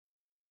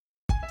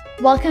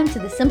Welcome to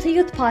the Simply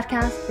Youth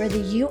podcast, where the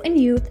U in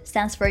youth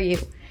stands for you.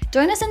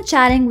 Join us in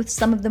chatting with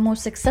some of the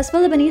most successful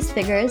Lebanese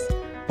figures.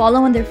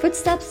 Follow in their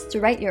footsteps to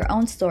write your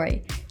own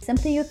story.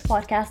 Simply Youth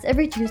podcast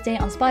every Tuesday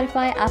on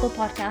Spotify, Apple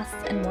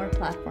Podcasts, and more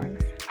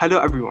platforms. Hello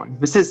everyone,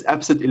 this is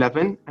episode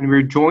 11 and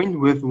we're joined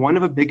with one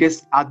of the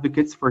biggest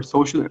advocates for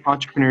social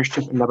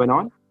entrepreneurship in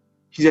Lebanon.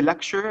 She's a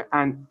lecturer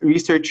and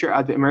researcher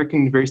at the American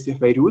University of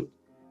Beirut.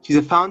 She's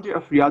a founder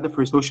of Riyadh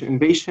for Social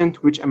Innovation,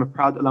 which I'm a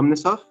proud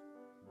alumnus of.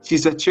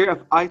 She's the chair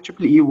of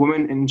IEEE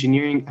Women in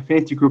Engineering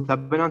Affinity Group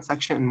Lebanon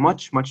section and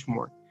much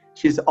more.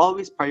 She has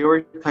always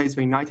prioritized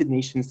the United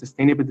Nations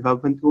Sustainable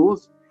Development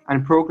Goals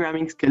and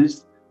programming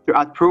skills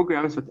throughout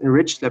programs that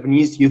enrich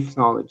Lebanese youth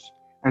knowledge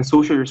and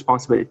social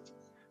responsibility.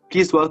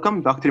 Please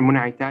welcome Dr.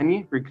 Muna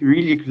Aitani. We're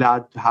really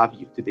glad to have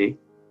you today.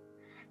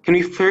 Can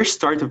we first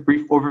start with a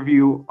brief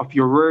overview of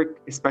your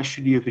work,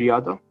 especially with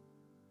Riyadh?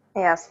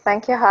 Yes,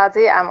 thank you,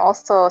 Hadi. I'm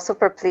also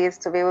super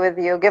pleased to be with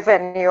you,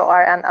 given you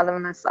are an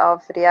alumnus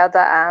of Riyadh,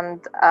 and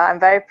I'm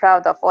very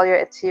proud of all your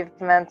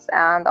achievements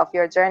and of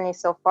your journey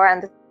so far.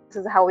 And this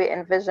is how we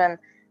envision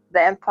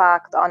the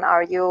impact on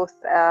our youth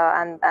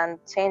and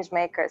change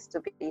makers to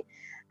be.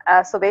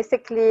 So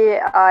basically,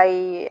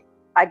 I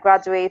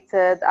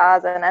graduated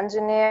as an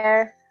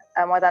engineer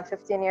more than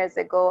 15 years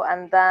ago,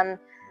 and then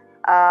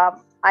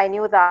I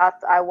knew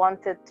that I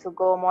wanted to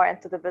go more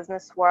into the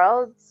business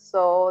world.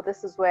 So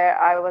this is where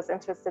I was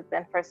interested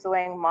in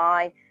pursuing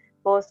my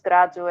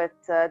postgraduate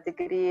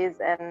degrees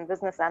in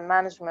business and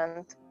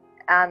management.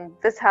 And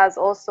this has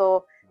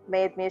also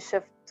made me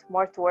shift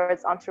more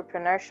towards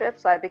entrepreneurship.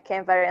 So I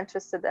became very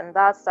interested in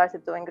that,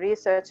 started doing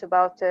research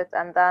about it,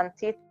 and then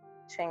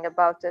teaching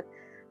about it.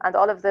 And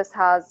all of this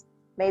has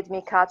made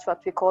me catch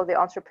what we call the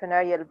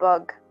entrepreneurial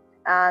bug.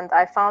 And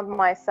I found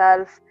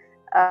myself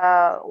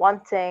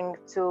wanting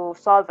to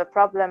solve a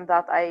problem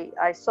that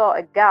I saw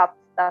a gap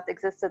that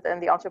existed in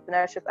the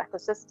entrepreneurship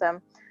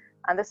ecosystem.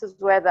 And this is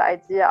where the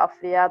idea of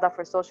Riyadh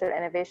for Social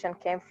Innovation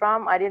came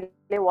from. I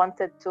really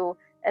wanted to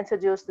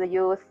introduce the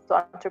youth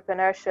to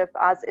entrepreneurship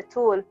as a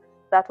tool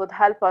that would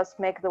help us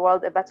make the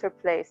world a better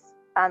place.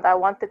 And I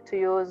wanted to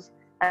use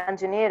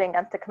engineering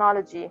and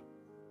technology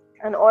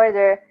in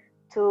order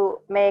to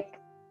make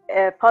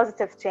a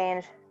positive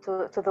change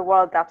to the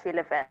world that we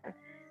live in.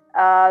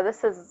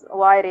 This is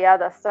why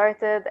Riyadh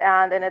started,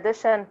 and in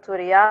addition to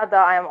Riyadh,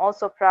 I am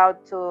also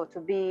proud to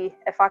be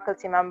a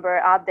faculty member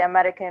at the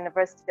American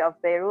University of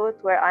Beirut,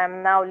 where I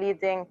am now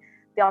leading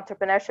the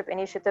entrepreneurship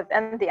initiative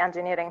in the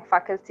engineering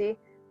faculty,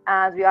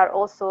 and we are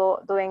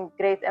also doing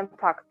great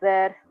impact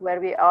there,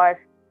 where we are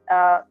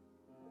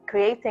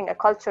creating a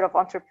culture of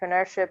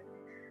entrepreneurship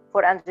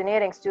for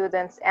engineering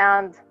students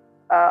and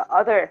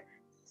other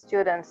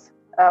students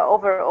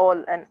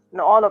overall in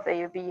all of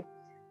AUB.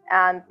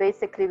 And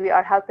basically, we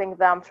are helping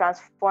them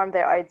transform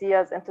their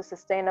ideas into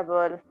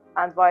sustainable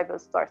and viable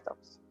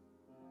startups.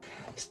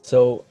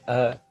 So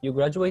you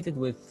graduated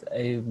with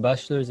a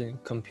bachelor's in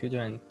computer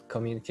and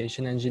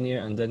communication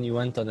engineer, and then you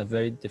went on a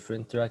very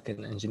different track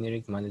in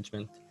engineering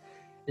management.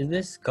 Is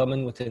this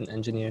common within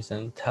engineers,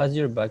 and has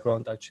your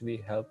background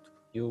actually helped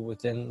you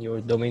within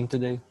your domain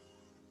today?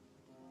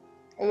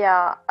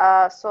 Yeah,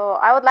 so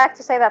I would like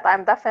to say that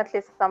I'm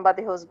definitely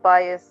somebody who's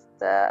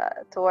biased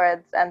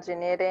towards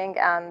engineering,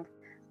 and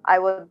I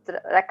would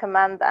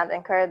recommend and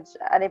encourage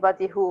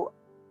anybody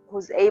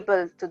who's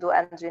able to do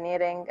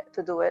engineering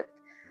to do it.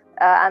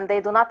 And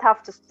they do not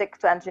have to stick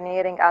to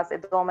engineering as a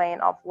domain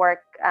of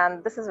work.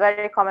 And this is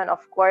very common,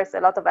 of course. A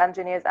lot of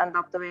engineers end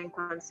up doing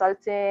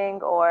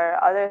consulting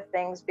or other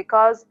things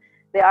because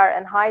they are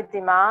in high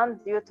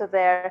demand due to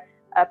their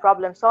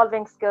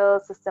problem-solving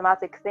skills,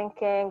 systematic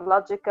thinking,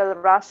 logical,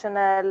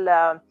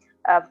 rational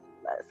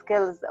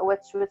skills,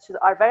 which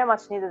are very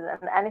much needed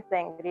in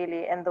anything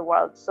really in the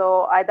world.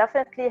 So I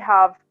definitely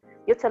have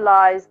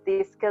utilized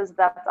these skills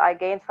that I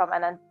gained from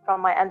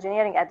my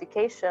engineering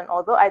education,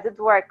 although I did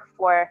work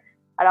for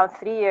around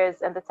 3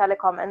 years in the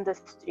telecom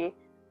industry.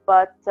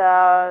 But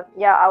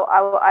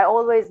I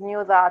always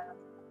knew that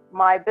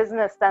my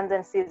business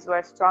tendencies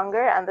were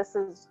stronger, and this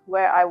is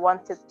where I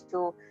wanted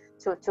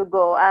to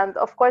go. And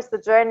of course, the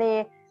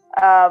journey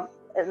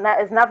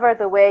is never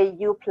the way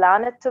you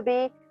plan it to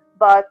be.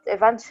 But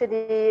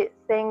eventually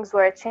things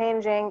were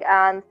changing,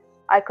 and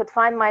I could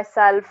find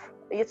myself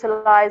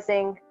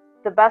utilizing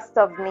the best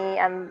of me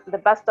and the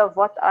best of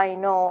what I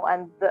know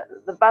and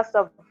the best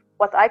of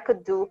what I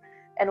could do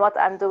and what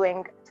I'm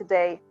doing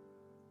today.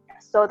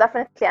 So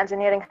definitely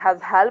engineering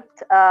has helped.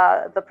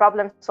 The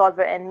problem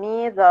solver in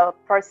me, the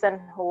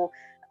person who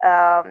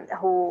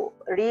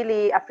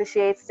really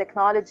appreciates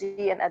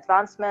technology and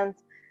advancement,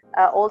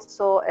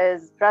 also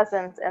is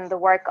present in the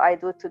work I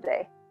do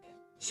today.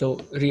 So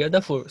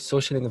Riyadh for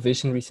Social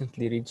Innovation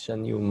recently reached a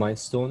new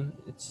milestone.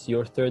 It's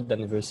your 3rd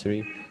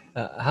anniversary.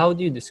 How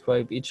do you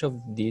describe each of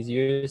these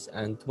years,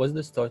 and was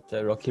the start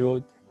a rocky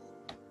road?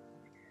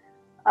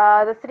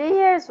 The 3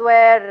 years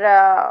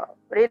were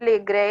really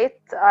great.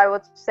 I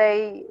would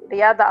say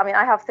Riyadh,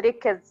 I have 3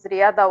 kids.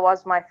 Riyadh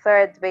was my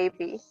 3rd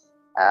baby.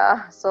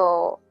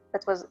 So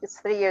it's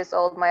 3 years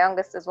old. My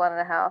youngest is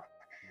 1.5.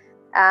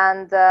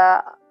 And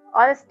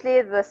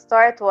honestly, the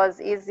start was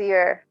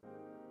easier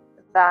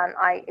than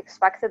I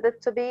expected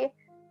it to be.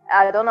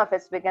 I don't know if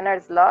it's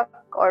beginner's luck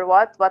or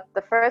what, but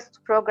the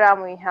first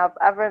program we have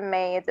ever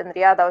made in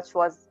Riyadh, which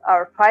was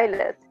our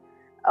pilot,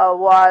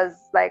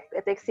 was like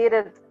it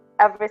exceeded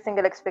every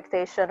single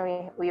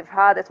expectation we've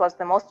had. It was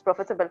the most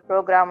profitable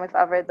program we've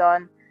ever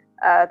done.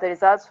 The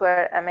results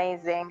were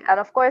amazing. And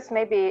of course,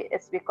 maybe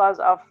it's because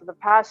of the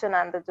passion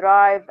and the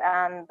drive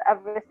and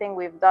everything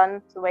we've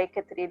done to make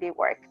it really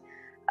work.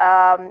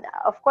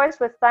 Of course,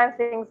 with time,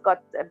 things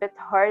got a bit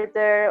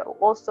harder.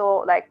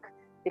 Also, like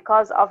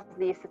because of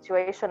the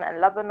situation in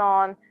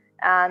Lebanon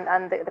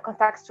and the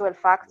contextual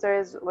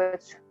factors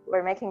which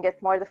were making it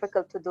more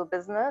difficult to do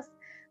business.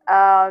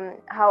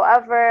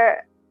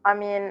 However, I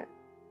mean,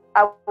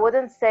 I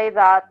wouldn't say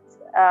that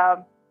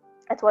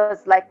it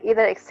was like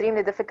either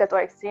extremely difficult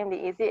or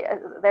extremely easy.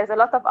 There's a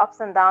lot of ups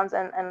and downs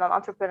in an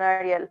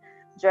entrepreneurial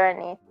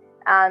journey.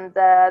 And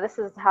this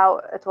is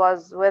how it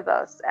was with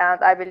us.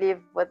 And I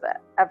believe with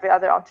every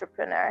other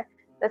entrepreneur.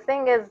 The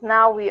thing is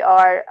now we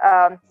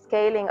are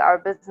scaling our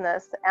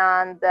business.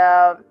 And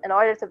in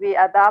order to be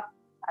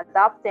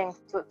adapting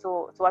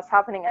to what's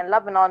happening in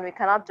Lebanon, we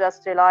cannot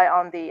just rely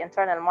on the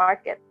internal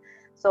market.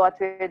 So what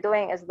we're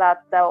doing is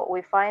that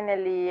we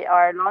finally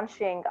are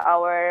launching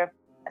our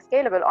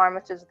scalable arm,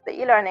 which is the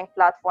e-learning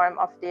platform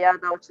of Riyadh,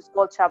 which is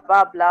called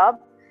Shabab Lab.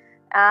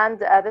 And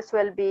this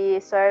will be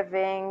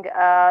serving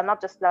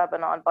not just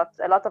Lebanon, but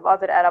a lot of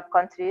other Arab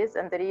countries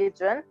in the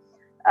region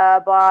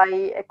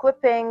by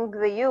equipping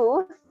the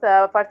youth,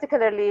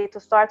 particularly to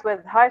start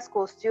with high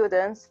school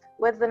students,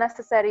 with the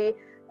necessary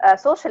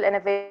social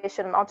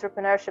innovation and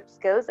entrepreneurship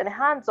skills in a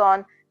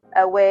hands-on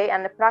way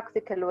and a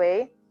practical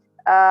way.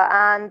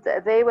 And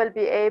they will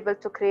be able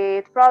to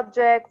create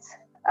projects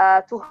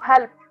to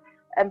help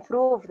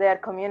improve their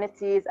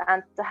communities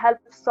and to help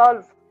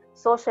solve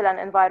social and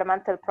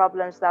environmental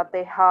problems that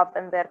they have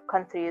in their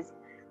countries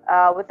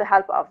with the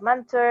help of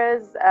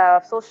mentors,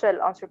 social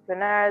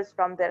entrepreneurs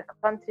from their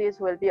countries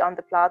who will be on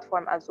the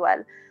platform as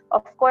well.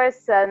 Of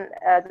course,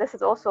 this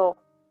is also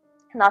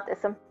not a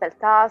simple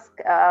task.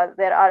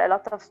 There are a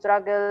lot of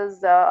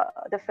struggles.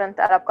 Different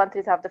Arab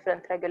countries have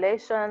different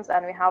regulations,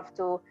 and we have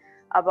to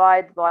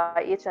abide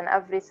by each and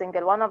every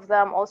single one of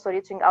them. Also,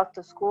 reaching out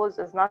to schools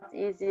is not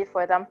easy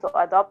for them to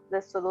adopt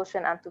this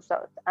solution and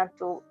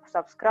to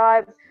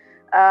subscribe.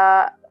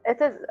 It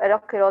is a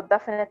rocky road,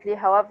 definitely.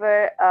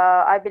 However,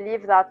 I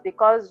believe that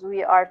because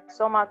we are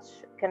so much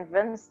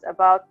convinced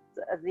about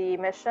the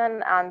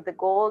mission and the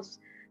goals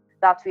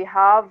that we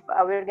have,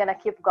 we're going to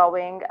keep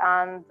going,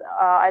 and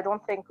I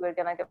don't think we're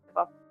going to give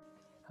up.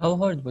 How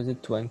hard was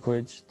it to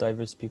encourage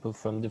diverse people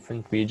from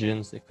different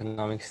regions,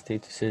 economic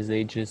statuses,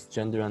 ages,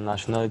 gender, and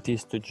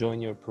nationalities to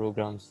join your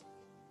programs?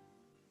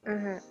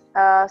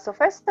 So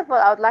first of all,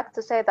 I would like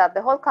to say that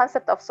the whole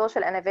concept of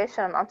social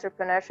innovation and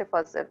entrepreneurship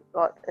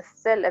is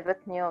still a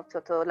bit new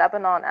to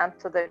Lebanon and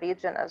to the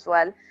region as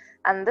well.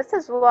 And this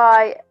is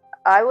why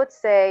I would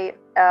say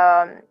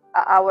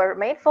our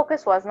main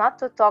focus was not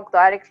to talk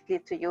directly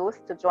to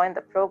youth to join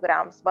the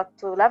programs, but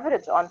to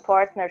leverage on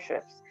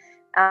partnerships.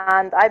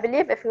 And I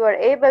believe if we were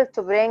able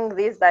to bring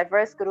these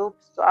diverse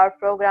groups to our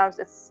programs,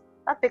 it's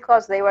not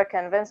because they were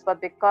convinced,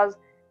 but because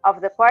of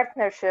the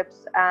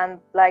partnerships and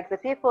like the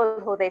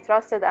people who they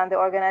trusted and the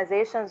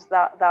organizations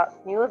that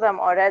knew them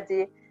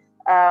already,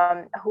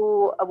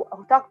 who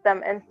talked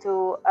them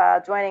into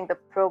joining the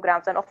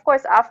programs. And of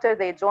course, after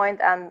they joined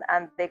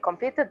and they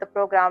completed the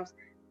programs,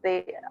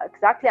 they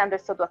exactly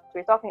understood what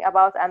we're talking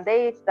about, and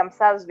they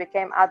themselves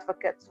became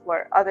advocates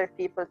for other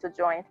people to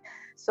join.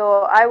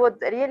 So I would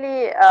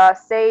really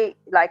say,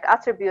 like,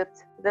 attribute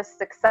this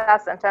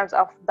success in terms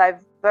of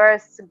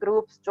diverse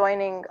groups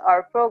joining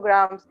our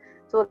programs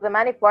to the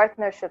many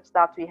partnerships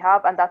that we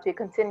have and that we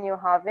continue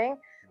having.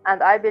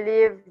 And I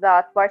believe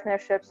that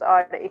partnerships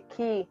are a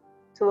key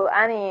to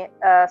any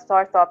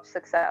startup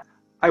success.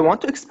 I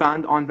want to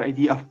expand on the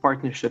idea of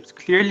partnerships.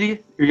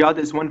 Clearly, Riyadh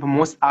is one of the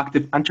most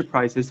active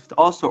enterprises that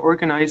also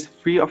organize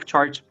free of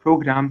charge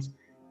programs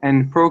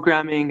in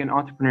programming and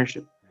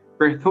entrepreneurship.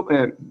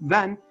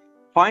 Then,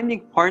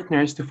 finding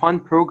partners to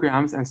fund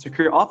programs and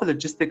secure all the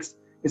logistics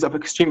is of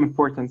extreme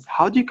importance.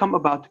 How do you come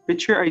about to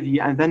pitch your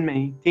idea and then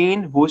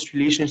maintain those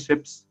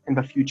relationships in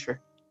the future?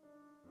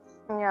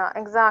 Yeah,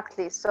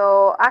 exactly.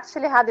 So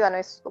actually, Hadi, when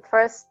we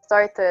first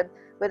started,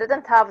 we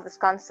didn't have this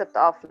concept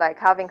of like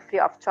having free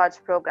of charge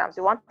programs.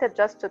 We wanted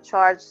just to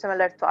charge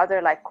similar to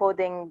other like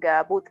coding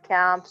boot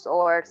camps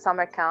or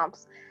summer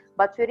camps.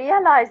 But we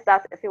realized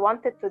that if we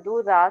wanted to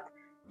do that,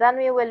 then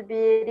we will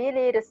be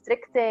really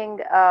restricting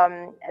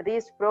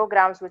these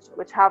programs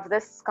which have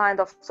this kind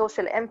of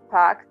social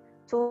impact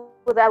to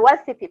the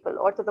wealthy people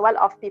or to the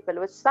well-off people,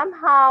 which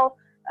somehow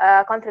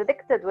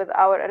contradicted with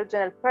our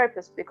original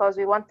purpose, because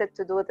we wanted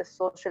to do the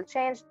social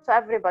change to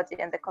everybody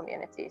in the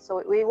community.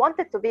 So we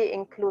wanted to be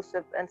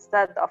inclusive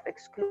instead of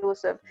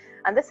exclusive.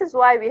 And this is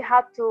why we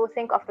had to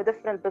think of a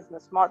different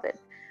business model.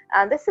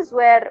 And this is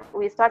where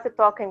we started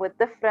talking with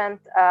different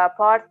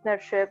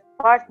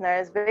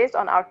partners based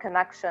on our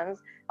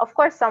connections. Of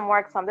course, some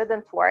worked, some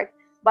didn't work.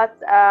 But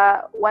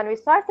when we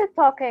started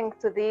talking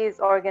to these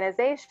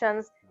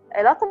organizations,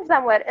 a lot of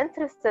them were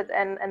interested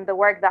in the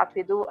work that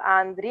we do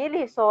and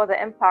really saw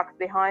the impact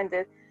behind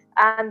it.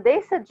 And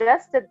they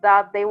suggested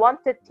that they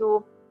wanted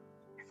to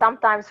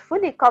sometimes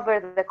fully cover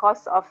the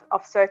costs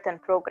of certain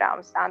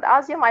programs. And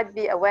as you might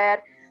be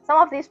aware, some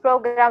of these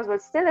programs will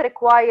still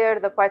require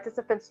the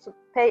participants to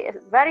pay a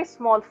very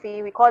small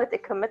fee. We call it a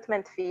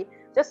commitment fee,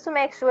 just to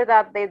make sure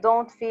that they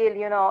don't feel,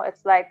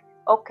 it's like,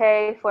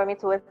 okay for me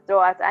to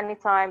withdraw at any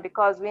time,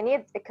 because we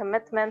need a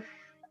commitment.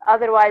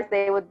 Otherwise,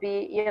 they would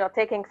be,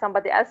 taking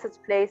somebody else's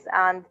place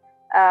and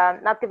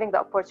not giving the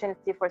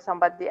opportunity for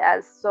somebody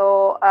else.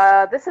 So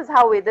this is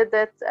how we did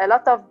it. A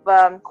lot of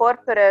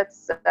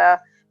corporates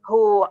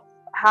who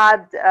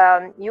had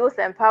youth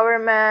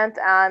empowerment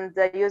and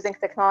using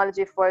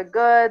technology for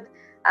good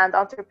and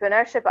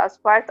entrepreneurship as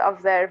part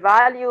of their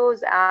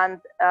values, and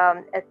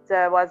it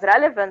was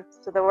relevant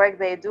to the work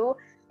they do,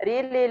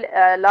 really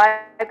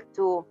like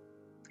to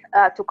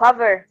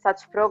cover such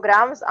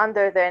programs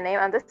under their name.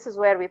 And this is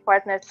where we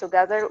partnered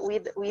together. We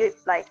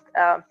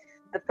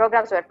the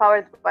programs were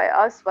powered by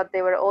us, but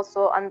they were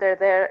also under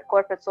their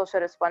corporate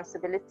social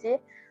responsibility.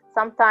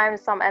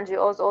 Sometimes some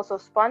NGOs also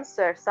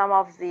sponsor some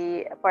of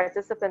the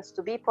participants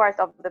to be part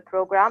of the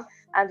program,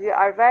 and we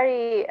are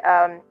very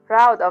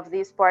proud of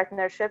these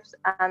partnerships.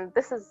 And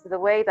this is the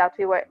way that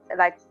we were,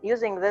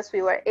 using this,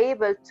 we were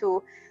able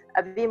to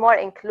be more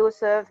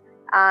inclusive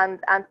and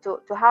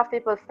to have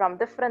people from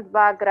different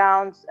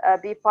backgrounds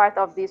be part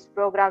of these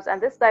programs. And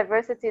this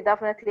diversity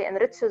definitely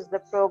enriches the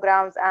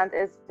programs and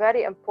is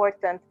very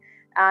important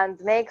and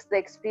makes the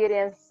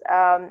experience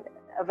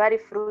very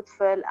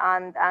fruitful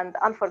and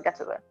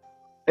unforgettable.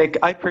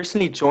 I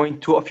personally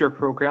joined 2 of your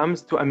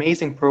programs, 2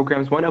 amazing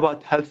programs, one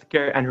about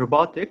healthcare and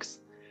robotics,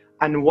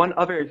 and one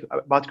other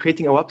about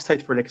creating a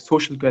website for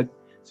social good.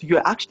 So you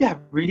actually have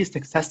really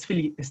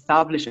successfully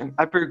established an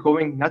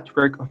ever-growing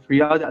network of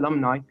Riyadh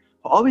alumni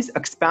who always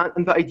expand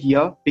on the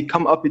idea they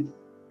come up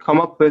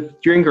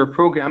with during your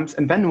programs,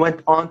 and then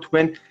went on to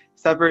win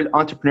several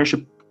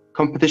entrepreneurship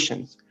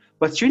competitions.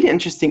 What's really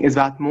interesting is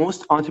that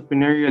most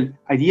entrepreneurial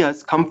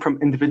ideas come from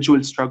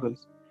individual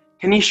struggles.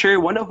 Can you share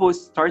one of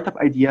those startup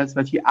ideas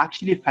that you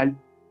actually felt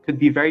could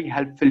be very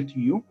helpful to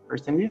you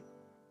personally?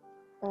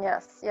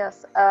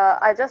 Yes.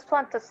 I just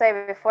want to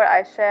say before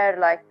I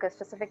share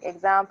specific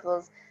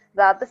examples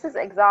that this is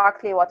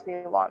exactly what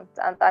we want.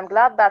 And I'm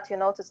glad that you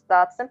noticed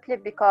that, simply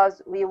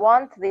because we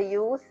want the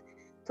youth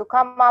to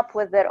come up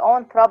with their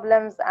own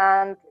problems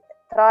and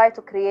try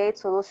to create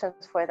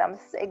solutions for them.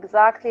 This is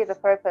exactly the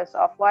purpose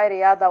of why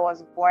Riyadh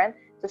was born,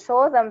 to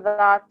show them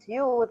that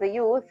you, the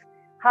youth,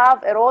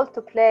 have a role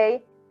to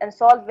play in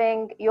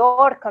solving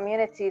your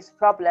community's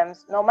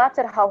problems, no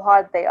matter how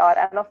hard they are.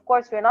 And of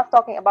course, we're not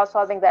talking about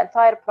solving the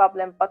entire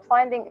problem, but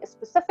finding a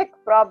specific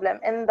problem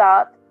in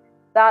that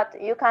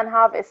you can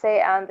have a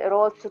say and a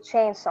role to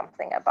change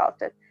something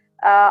about it.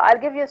 I'll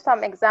give you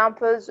some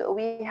examples.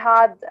 We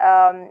had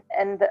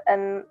in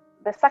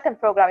the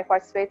second program we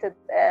participated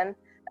in,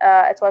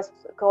 it was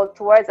called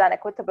Towards an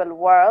Equitable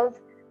World.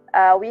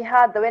 We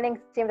had the winning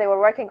team. They were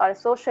working on a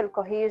social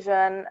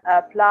cohesion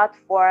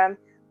platform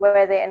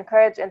where they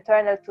encourage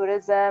internal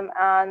tourism,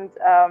 and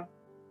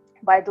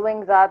by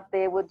doing that,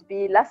 they would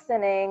be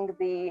lessening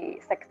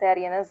the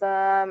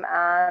sectarianism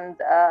and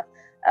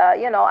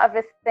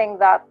everything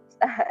that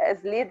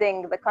is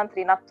leading the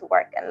country not to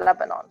work in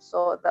Lebanon.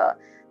 So the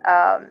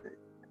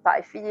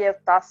Taifiyya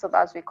Tassub,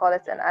 as we call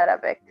it in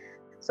Arabic.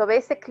 So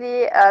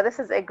basically, this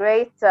is a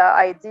great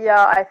idea.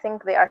 I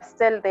think they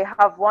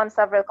have won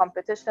several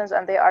competitions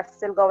and they are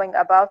still going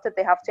about it.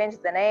 They have changed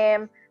the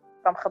name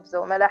from Khubz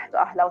wa Malh to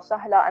Ahla wa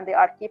Sahla, and they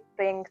are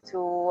keeping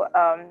to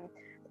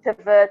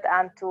pivot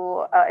and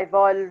to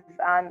evolve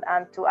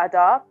and to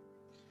adapt.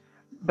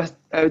 But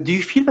do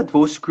you feel that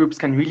those groups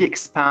can really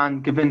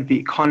expand given the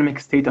economic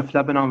state of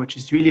Lebanon, which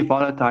is really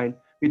volatile?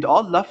 We'd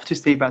all love to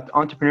say that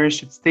entrepreneurs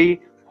should stay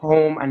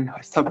home and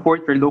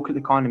support their local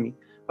economy.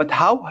 But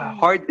how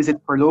hard is it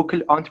for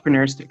local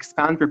entrepreneurs to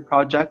expand their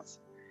projects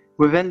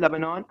within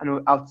Lebanon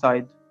and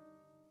outside?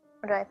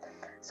 Right.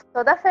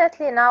 So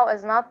definitely now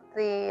is not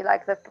the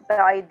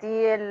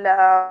ideal.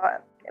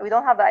 We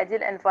don't have the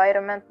ideal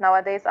environment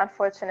nowadays,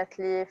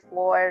 unfortunately,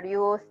 for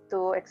youth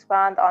to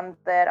expand on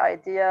their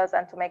ideas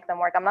and to make them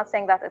work. I'm not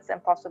saying that it's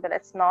impossible.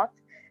 It's not,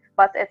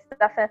 but it's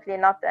definitely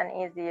not an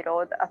easy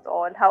road at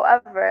all.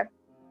 However,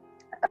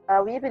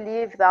 we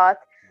believe that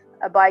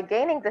by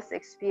gaining this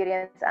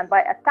experience and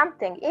by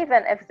attempting,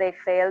 even if they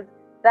failed,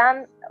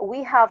 then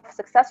we have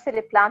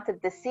successfully planted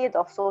the seed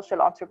of social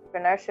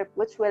entrepreneurship,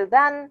 which will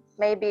then,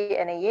 maybe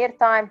in a year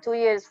time, 2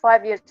 years,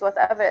 5 years,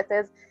 whatever it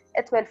is,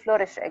 it will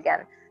flourish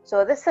again.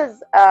 So this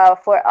is,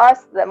 for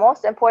us, the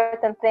most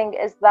important thing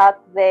is that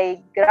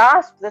they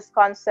grasp this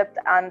concept,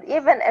 and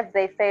even if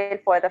they fail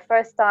for the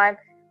first time,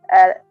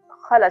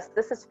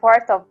 this is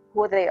part of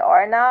who they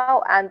are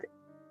now, and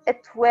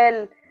it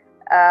will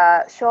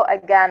show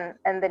again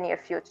in the near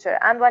future.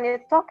 And when you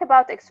talk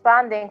about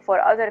expanding for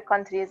other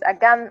countries,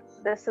 again,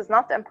 this is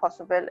not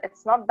impossible.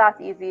 It's not that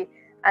easy.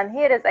 And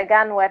here is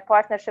again where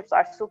partnerships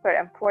are super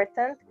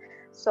important.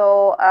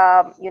 So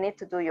you need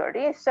to do your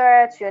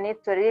research, you need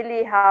to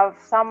really have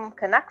some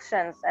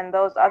connections in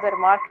those other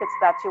markets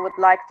that you would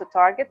like to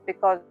target,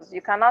 because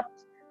you cannot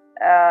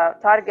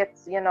target,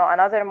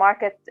 another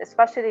market,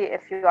 especially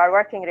if you are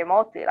working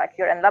remotely. Like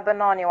you're in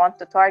Lebanon, you want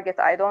to target,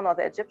 I don't know,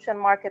 the Egyptian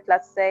market,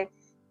 let's say.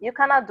 You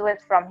cannot do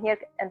it from here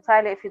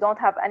entirely if you don't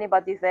have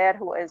anybody there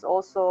who is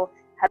also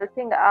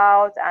helping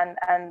out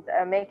and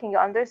making you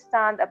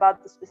understand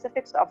about the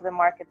specifics of the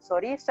market. So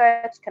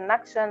research,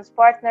 connections,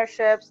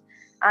 partnerships,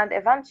 and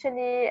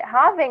eventually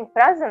having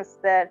presence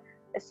there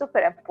is super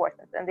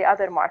important in the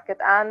other market.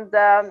 And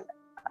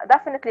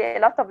definitely a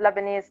lot of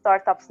Lebanese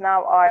startups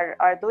now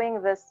are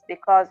doing this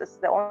because it's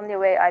the only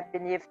way, I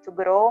believe, to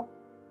grow.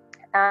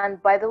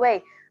 And by the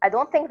way, I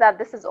don't think that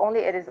this is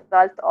only a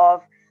result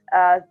of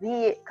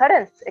the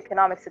current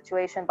economic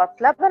situation, but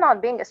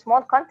Lebanon being a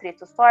small country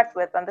to start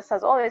with, and this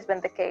has always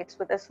been the case,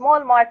 with a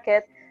small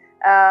market,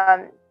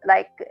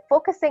 like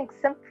focusing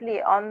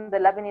simply on the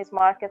Lebanese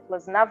market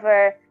was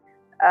never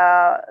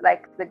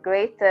like the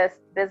greatest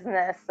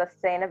business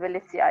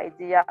sustainability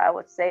idea, I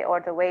would say,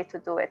 or the way to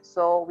do it.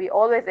 So we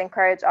always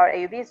encourage our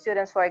AUB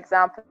students, for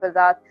example,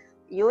 that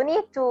you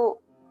need to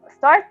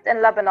start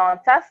in Lebanon,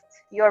 test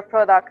your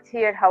product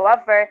here.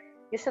 However,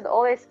 you should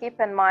always keep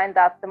in mind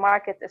that the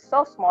market is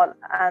so small,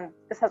 and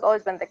this has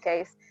always been the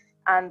case,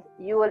 and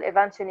you will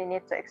eventually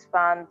need to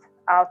expand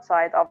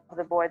outside of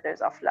the borders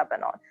of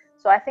Lebanon.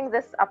 So I think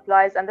this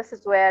applies, and this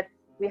is where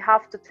we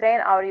have to train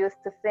our youth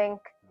to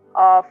think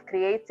of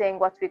creating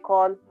what we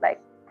call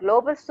like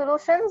global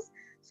solutions.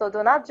 So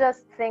do not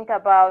just think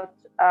about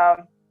a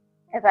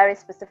very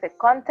specific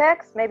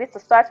context. Maybe to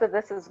start with,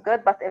 this is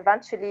good, but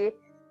eventually,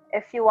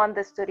 if you want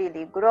this to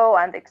really grow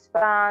and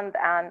expand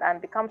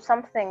and become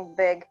something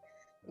big,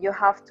 you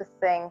have to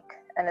think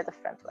in a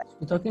different way.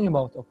 So talking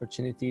about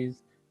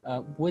opportunities,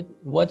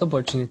 what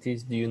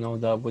opportunities do you know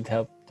that would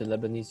help the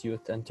Lebanese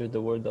youth enter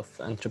the world of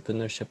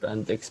entrepreneurship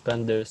and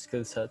expand their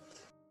skill set?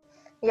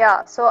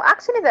 Yeah, so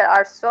actually there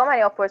are so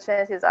many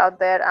opportunities out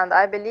there, and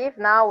I believe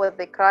now with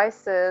the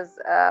crises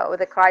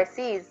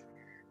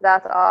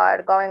that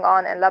are going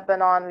on in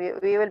Lebanon,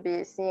 we will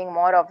be seeing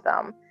more of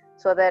them.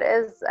 So there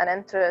is an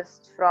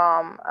interest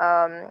from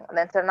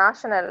the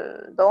international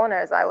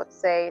donors, I would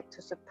say,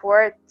 to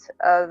support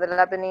the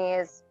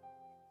Lebanese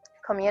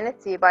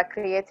community by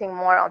creating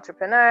more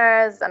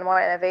entrepreneurs and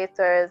more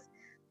innovators,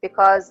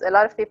 because a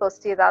lot of people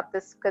see that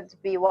this could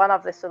be one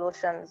of the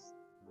solutions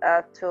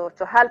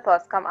to help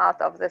us come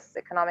out of this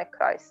economic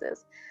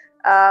crisis.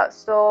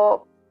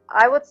 So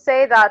I would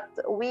say that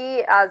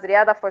we as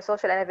Riyadh for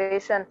Social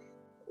Innovation,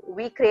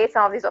 we create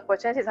some of these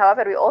opportunities.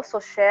 However, we also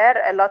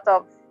share a lot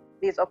of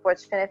these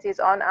opportunities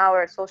on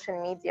our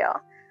social media,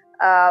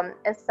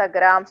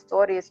 Instagram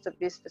stories to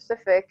be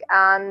specific.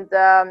 And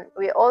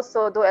we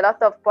also do a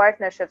lot of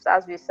partnerships,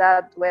 as we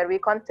said, where we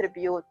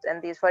contribute in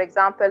these. For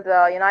example,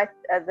 the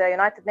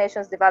United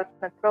Nations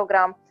Development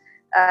Program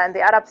in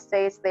the Arab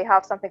states, they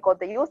have something called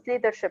the Youth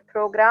Leadership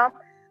Program,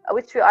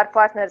 which we are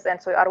partners in.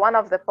 So we are one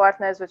of the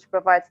partners which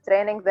provides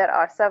training. There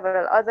are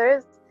several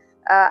others.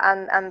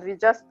 And we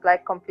just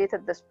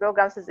completed this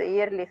program. This is a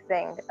yearly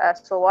thing.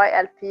 So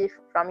YLP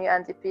from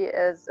UNDP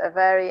is a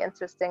very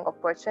interesting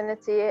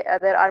opportunity.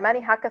 There are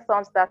many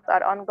hackathons that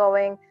are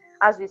ongoing.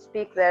 As we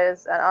speak, there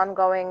is an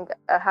ongoing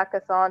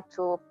hackathon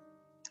to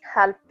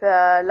help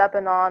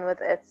Lebanon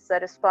with its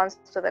response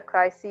to the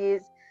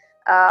crises.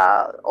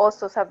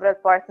 Also, several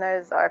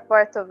partners are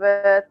part of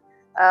it.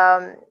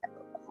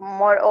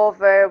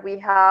 Moreover, we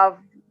have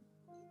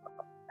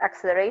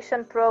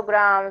acceleration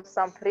programs,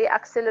 some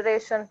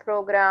pre-acceleration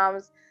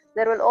programs.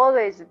 There will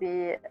always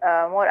be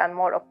more and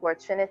more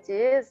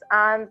opportunities.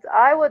 And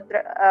I would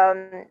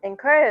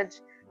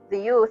encourage the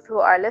youth who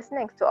are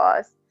listening to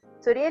us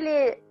to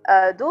really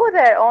do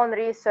their own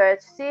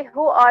research, see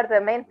who are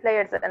the main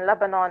players in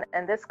Lebanon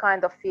in this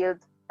kind of field.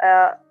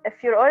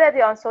 If you're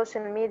already on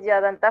social media,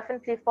 then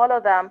definitely follow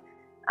them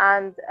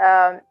and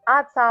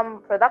add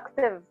some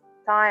productive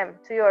time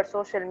to your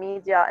social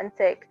media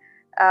intake.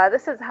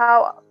 This is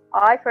how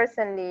I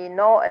personally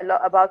know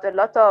about a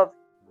lot of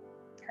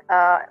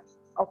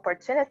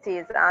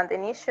opportunities and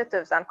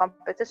initiatives and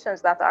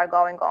competitions that are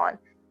going on,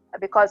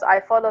 because I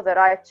follow the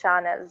right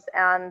channels.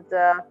 And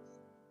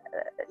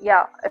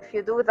if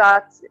you do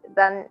that,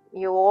 then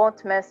you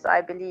won't miss,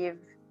 I believe,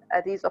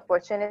 these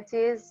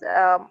opportunities.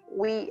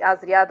 We as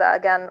Riyadh,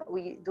 again,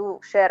 we do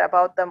share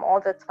about them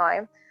all the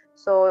time.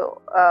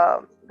 So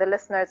the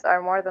listeners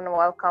are more than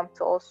welcome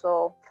to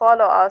also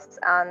follow us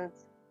and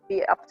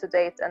be up to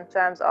date in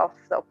terms of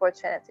the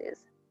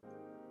opportunities.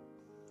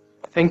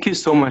 Thank you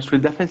so much.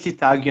 We'll definitely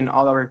tag you in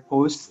all our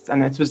posts.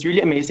 And it was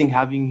really amazing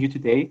having you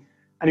today.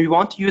 And we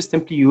want to use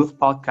Simply Youth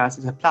Podcast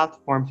as a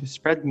platform to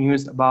spread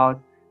news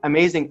about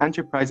amazing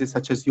enterprises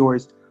such as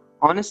yours.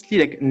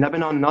 Honestly, in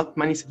Lebanon, not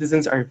many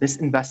citizens are this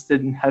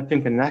invested in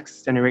helping the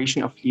next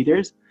generation of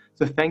leaders.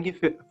 So thank you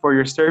for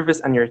your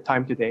service and your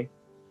time today.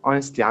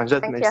 Honestly, thank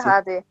you,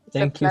 Hadi.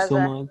 Thank you so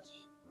much.